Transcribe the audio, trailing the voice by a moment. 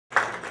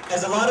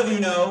As a lot of you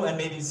know, and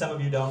maybe some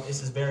of you don't,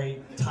 this is very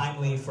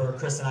timely for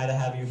Chris and I to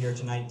have you here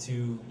tonight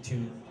to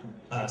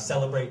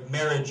celebrate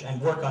marriage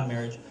and work on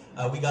marriage.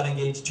 We got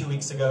engaged 2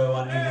 weeks ago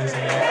on New Year's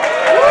Eve.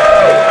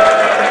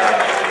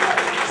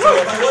 So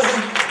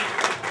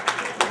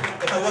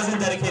if I wasn't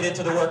dedicated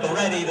to the work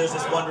already, there's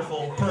this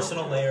wonderful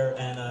personal layer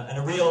and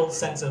a real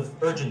sense of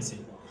urgency.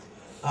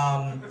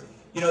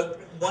 You know,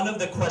 one of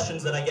the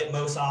questions that I get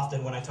most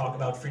often when I talk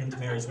about Freedom to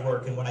Marry's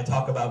work and when I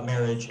talk about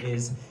marriage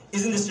is,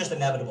 isn't this just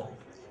inevitable?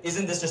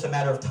 Isn't this just a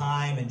matter of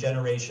time and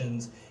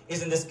generations?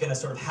 Isn't this going to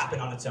sort of happen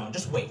on its own?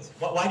 Just wait.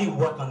 Why do you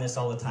work on this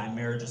all the time?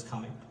 Marriage is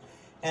coming.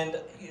 And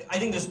I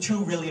think there's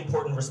two really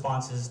important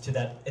responses to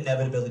that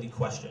inevitability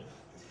question.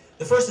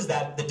 The first is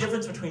that the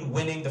difference between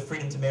winning the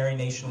freedom to marry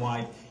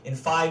nationwide in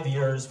 5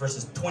 years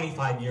versus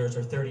 25 years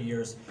or 30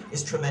 years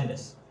is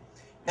tremendous.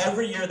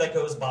 Every year that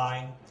goes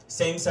by,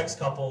 same-sex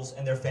couples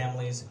and their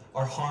families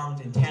are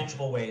harmed in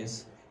tangible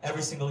ways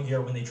every single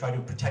year when they try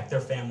to protect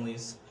their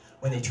families,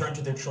 when they turn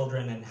to their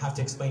children and have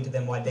to explain to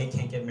them why they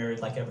can't get married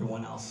like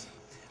everyone else,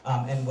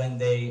 and when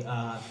they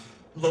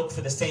look for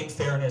the same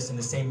fairness and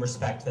the same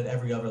respect that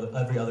every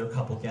other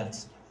couple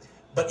gets.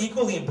 But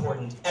equally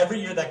important, every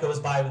year that goes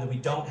by when we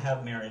don't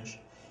have marriage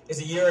is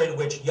a year in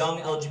which young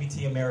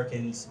LGBT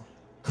Americans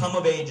come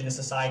of age in a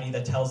society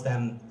that tells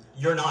them,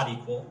 you're not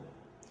equal,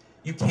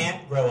 you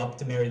can't grow up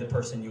to marry the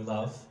person you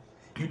love,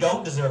 you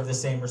don't deserve the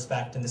same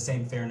respect and the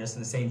same fairness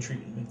and the same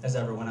treatment as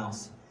everyone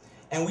else.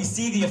 And we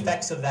see the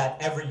effects of that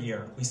every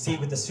year. We see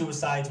with the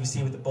suicides, we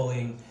see with the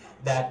bullying,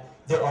 that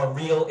there are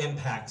real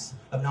impacts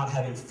of not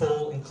having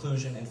full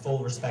inclusion and full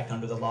respect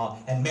under the law.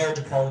 And marriage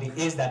equality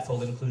is that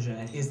full inclusion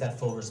and is that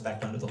full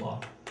respect under the law.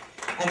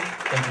 And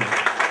thank you.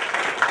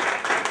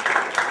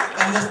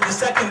 And the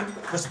second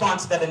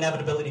response to that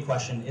inevitability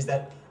question is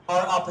that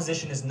our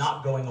opposition is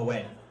not going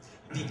away.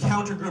 The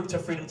countergroup to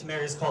Freedom to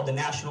Marry is called the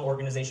National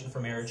Organization for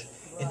Marriage.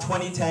 In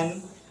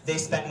 2010, they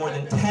spent more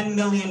than $10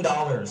 million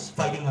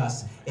fighting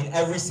us in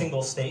every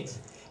single state,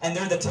 and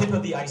they're the tip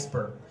of the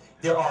iceberg.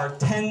 There are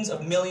tens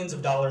of millions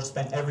of dollars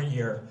spent every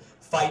year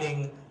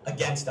fighting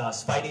against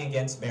us, fighting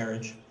against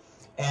marriage,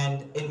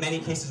 and in many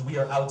cases we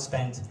are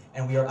outspent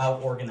and we are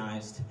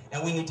out-organized,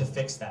 and we need to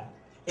fix that.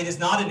 It is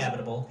not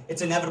inevitable.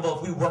 It's inevitable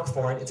if we work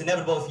for it. It's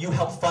inevitable if you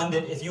help fund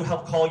it, if you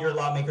help call your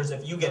lawmakers,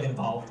 if you get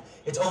involved.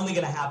 It's only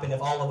going to happen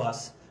if all of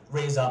us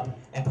raise up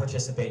and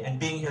participate. And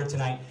being here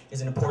tonight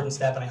is an important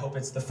step, and I hope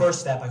it's the first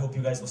step. I hope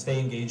you guys will stay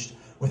engaged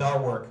with our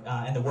work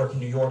and the work in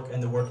New York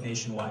and the work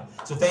nationwide.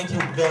 So thank you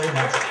very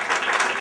much.